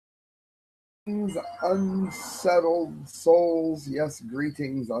Unsettled souls. Yes,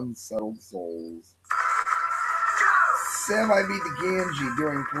 greetings, unsettled souls. Sam I.B. DeGangi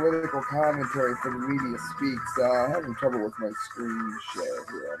doing political commentary for the Media Speaks. Having trouble with my screen share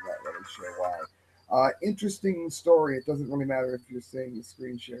here. I'm not really sure why. Interesting story. It doesn't really matter if you're seeing the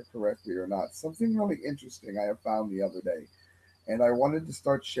screen share correctly or not. Something really interesting I have found the other day, and I wanted to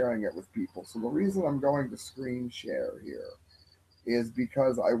start sharing it with people. So the reason I'm going to screen share here is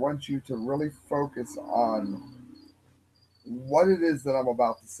because I want you to really focus on what it is that I'm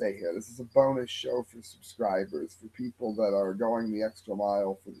about to say here. This is a bonus show for subscribers, for people that are going the extra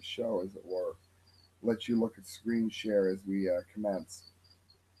mile for the show, as it were. Let you look at screen share as we commence.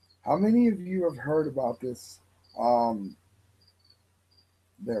 How many of you have heard about this? Um,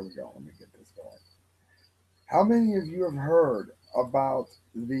 there we go. Let me get this going. How many of you have heard about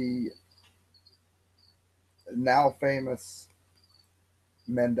the now famous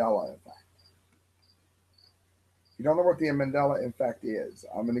Mandela effect? If you don't know what the Mandela effect is,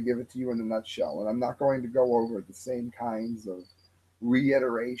 I'm going to give it to you in a nutshell, and I'm not going to go over the same kinds of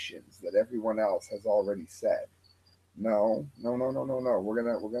reiterations that everyone else has already said. No, no, no, no, no, no. We're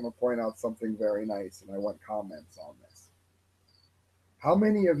gonna point out something very nice, and I want comments on this. How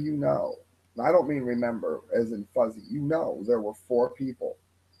many of you know? And I don't mean remember as in fuzzy. You know there were four people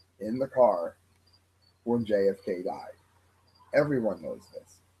in the car when JFK died. Everyone knows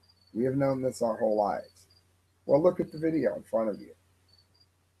this. We have known this our whole lives. Well, look at the video in front of you.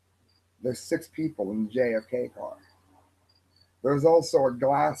 There's six people in the JFK car. There's also a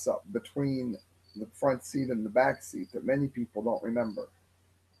glass up between the front seat and the back seat that many people don't remember.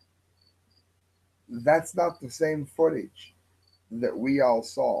 That's not the same footage that we all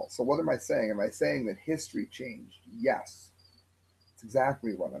saw. So, what am I saying? Am I saying that history changed? Yes. That's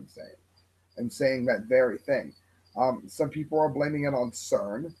exactly what I'm saying. I'm saying that very thing. Some people are blaming it on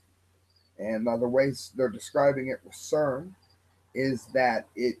CERN, and the ways they're describing it with CERN is that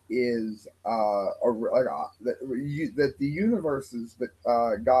it is that the universes that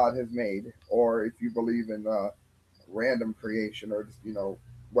God has made, or if you believe in random creation or just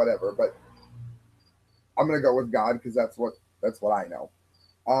whatever. But I'm gonna go with God because that's what I know.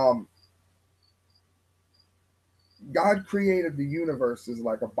 Um, God created the universes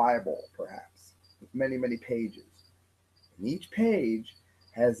like a Bible, perhaps, with many many pages, and each page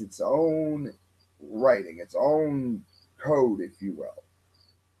has its own writing, its own code, if you will.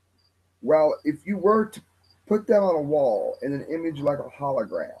 Well, if you were to put them on a wall in an image like a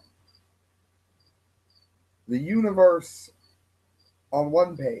hologram, the universe on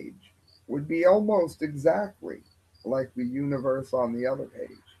one page would be almost exactly like the universe on the other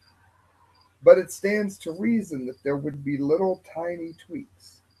page. But it stands to reason that there would be little tiny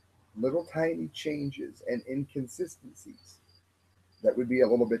tweaks, little tiny changes, and inconsistencies that would be a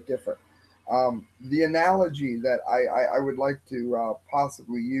little bit different. The analogy that I would like to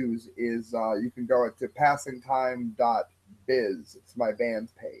possibly use is you can go to passingtime.biz. It's my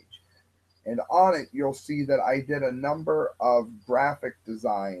band's page. And on it, you'll see that I did a number of graphic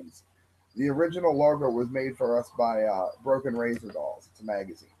designs. The original logo was made for us by Broken Razor Dolls. It's a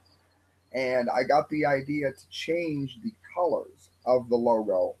magazine. And I got the idea to change the colors of the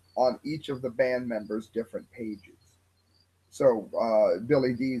logo on each of the band members' different pages. So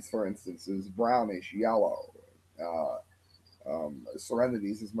Billy D's, for instance, is brownish yellow. Uh,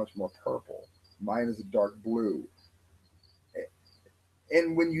 Serenity's is much more purple. Mine is a dark blue.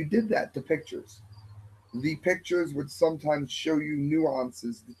 And when you did that to pictures, the pictures would sometimes show you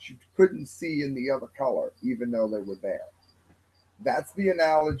nuances that you couldn't see in the other color, even though they were there. That's the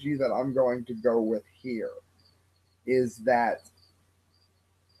analogy that I'm going to go with here. Is that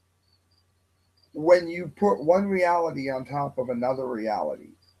when you put one reality on top of another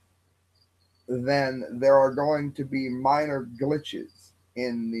reality, then there are going to be minor glitches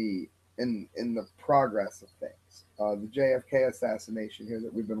in the progress of things. The JFK assassination here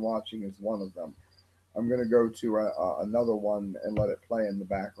that we've been watching is one of them. I'm going to go to another one and let it play in the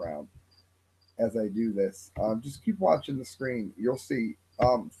background as I do this. Just keep watching the screen. You'll see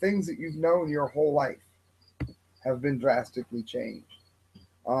things that you've known your whole life have been drastically changed.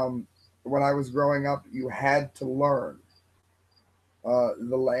 Um, when I was growing up, you had to learn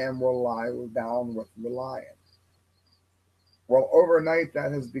the lamb will lie down with the lion. Well, overnight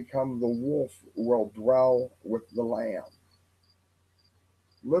that has become the wolf will dwell with the lamb.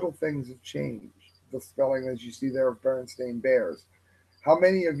 Little things have changed. The spelling, as you see there, of Berenstain Bears. How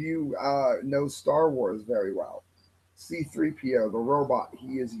many of you know Star Wars very well? C3PO, the robot,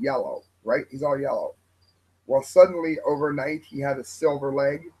 he is yellow, right? He's all yellow. Well, suddenly overnight he had a silver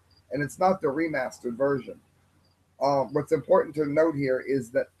leg, and it's not the remastered version. what's important to note here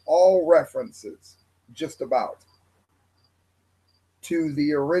is that all references, just about, to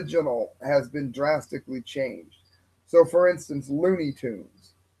the original has been drastically changed. So, for instance, Looney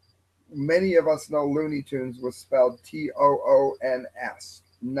Tunes. Many of us know Looney Tunes was spelled Toons,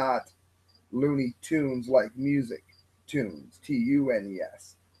 not Looney Tunes like music tunes,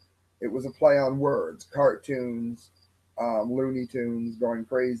 Tunes. It was a play on words, cartoons, Looney Tunes going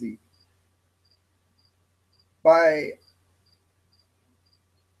crazy. By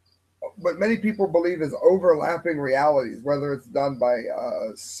what many people believe is overlapping realities, whether it's done by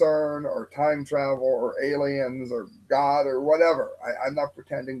CERN or time travel or aliens or God or whatever. I'm not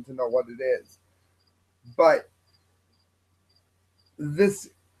pretending to know what it is. But this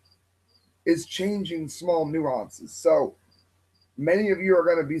is changing small nuances. So many of you are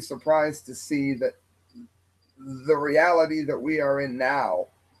going to be surprised to see that the reality that we are in now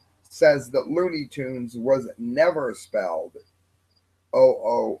says that Looney Tunes was never spelled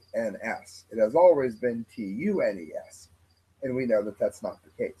Oons. It has always been Tunes. And we know that that's not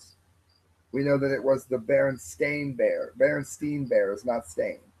the case. We know that it was the Berenstein Bears, not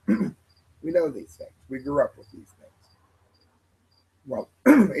Stain. We know these things. We grew up with these things. Well,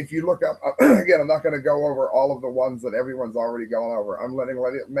 if you look up, again, I'm not going to go over all of the ones that everyone's already gone over. I'm letting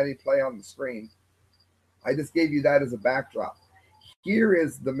many play on the screen. I just gave you that as a backdrop. Here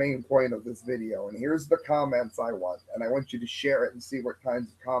is the main point of this video, and here's the comments I want, and I want you to share it and see what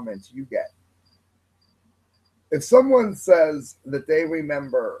kinds of comments you get. If someone says that they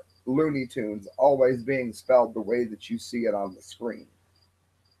remember Looney Tunes always being spelled the way that you see it on the screen,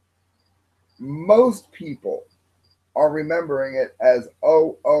 most people are remembering it as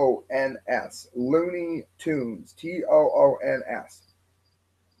Oons, Looney Tunes, Toons.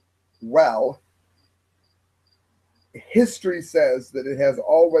 Well, history says that it has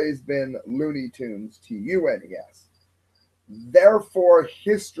always been Looney Tunes, Tunes. Therefore,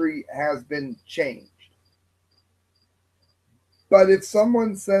 history has been changed. But if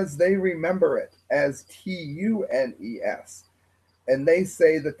someone says they remember it as Tunes, and they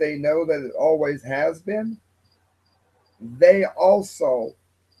say that they know that it always has been, they also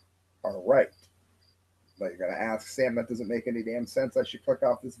are right. But you're going to ask, Sam, that doesn't make any damn sense. I should click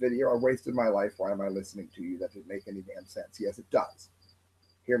off this video. I wasted my life. Why am I listening to you? That didn't make any damn sense. Yes, it does.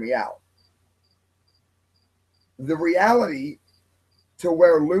 Hear me out. The reality to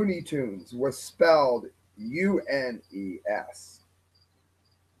where Looney Tunes was spelled Unes,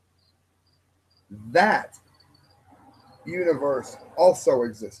 that universe also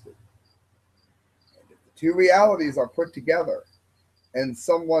existed. And if the two realities are put together and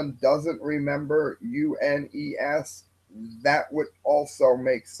someone doesn't remember Unes, that would also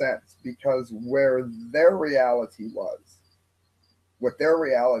make sense, because where their reality was, what their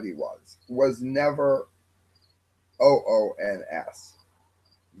reality was never Oons.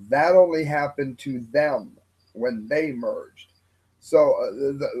 That only happened to them when they merged. So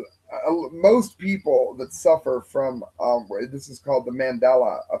most people that suffer from this is called the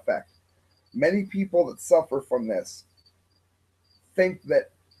Mandela effect. Many people that suffer from this think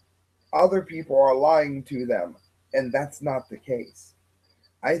that other people are lying to them, and that's not the case.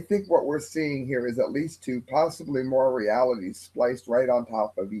 I think what we're seeing here is at least two, possibly more realities spliced right on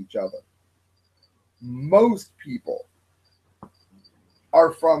top of each other. Most people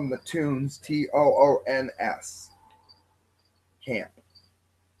are from the Tunes, Toons camp.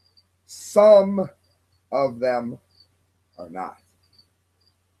 Some of them are not.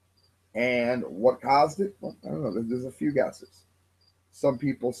 And what caused it? Well, I don't know. There's a few guesses. Some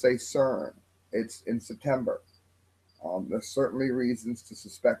people say CERN. It's in September. There's certainly reasons to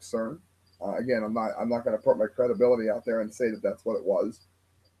suspect CERN. Again, I'm not going to put my credibility out there and say that that's what it was,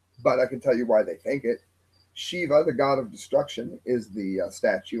 but I can tell you why they think it. Shiva, the god of destruction, is the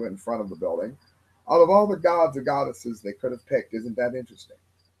statue in front of the building. Out of all the gods or goddesses they could have picked, isn't that interesting?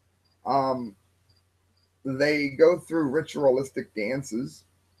 They go through ritualistic dances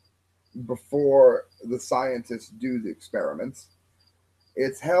before the scientists do the experiments.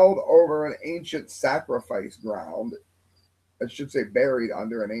 It's held over an ancient sacrifice ground. I should say buried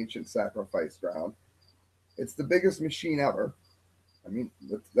under an ancient sacrifice ground. It's the biggest machine ever. I mean,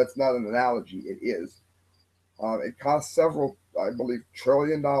 that's not an analogy. It is. It cost several, I believe, $1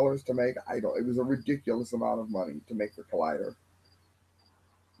 trillion to make. It was a ridiculous amount of money to make the collider.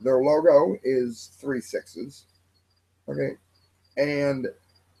 Their logo is 3 sixes. Okay. And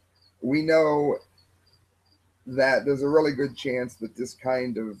we know that there's a really good chance that this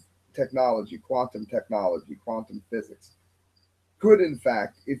kind of technology, quantum physics, could, in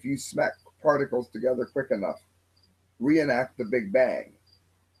fact, if you smack particles together quick enough, reenact the Big Bang.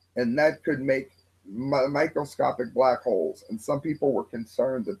 And that could make microscopic black holes, and some people were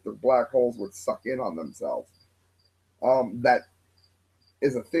concerned that the black holes would suck in on themselves. That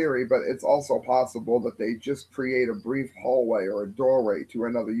is a theory, but it's also possible that they just create a brief hallway or a doorway to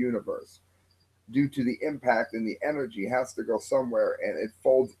another universe. Due to the impact and the energy has to go somewhere and it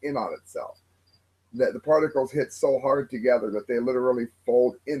folds in on itself. That the particles hit so hard together that they literally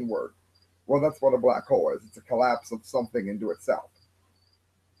fold inward. Well, that's what a black hole is. It's a collapse of something into itself.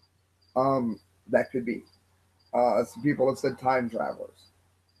 Um, that could be. Some people have said time travelers.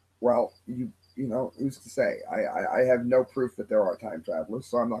 Well, who's to say? I have no proof that there are time travelers,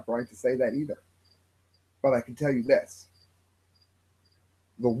 so I'm not going to say that either. But I can tell you this: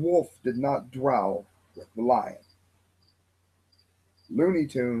 the wolf did not dwell with the lion. Looney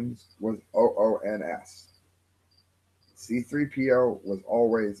Tunes was OONS. C3PO was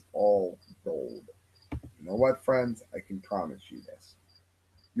always all gold. You know what, friends? I can promise you this.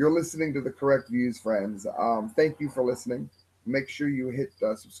 You're listening to the correct views, friends. Thank you for listening. Make sure you hit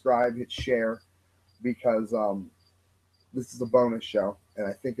subscribe, hit share, because this is a bonus show, and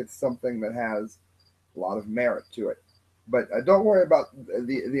I think it's something that has a lot of merit to it. But don't worry about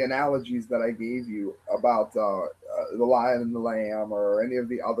the analogies that I gave you about the lion and the lamb or any of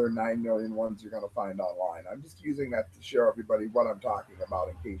the other 9 million ones you're going to find online. I'm just using that to show everybody what I'm talking about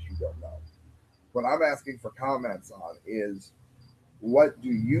in case you don't know. What I'm asking for comments on is, what do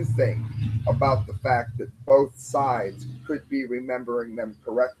you think about the fact that both sides could be remembering them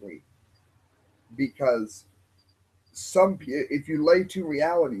correctly? Because if you lay two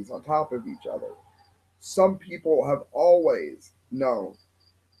realities on top of each other, some people have always known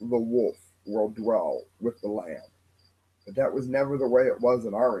the wolf will dwell with the lamb, but that was never the way it was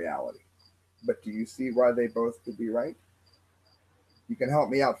in our reality. But do you see why they both could be right? You can help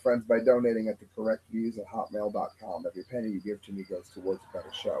me out, friends, by donating at thecorrectviews@hotmail.com. Every penny you give to me goes towards a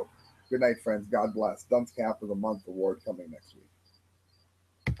better show. Good night, friends. God bless. Dunce Cap of the Month award coming next week.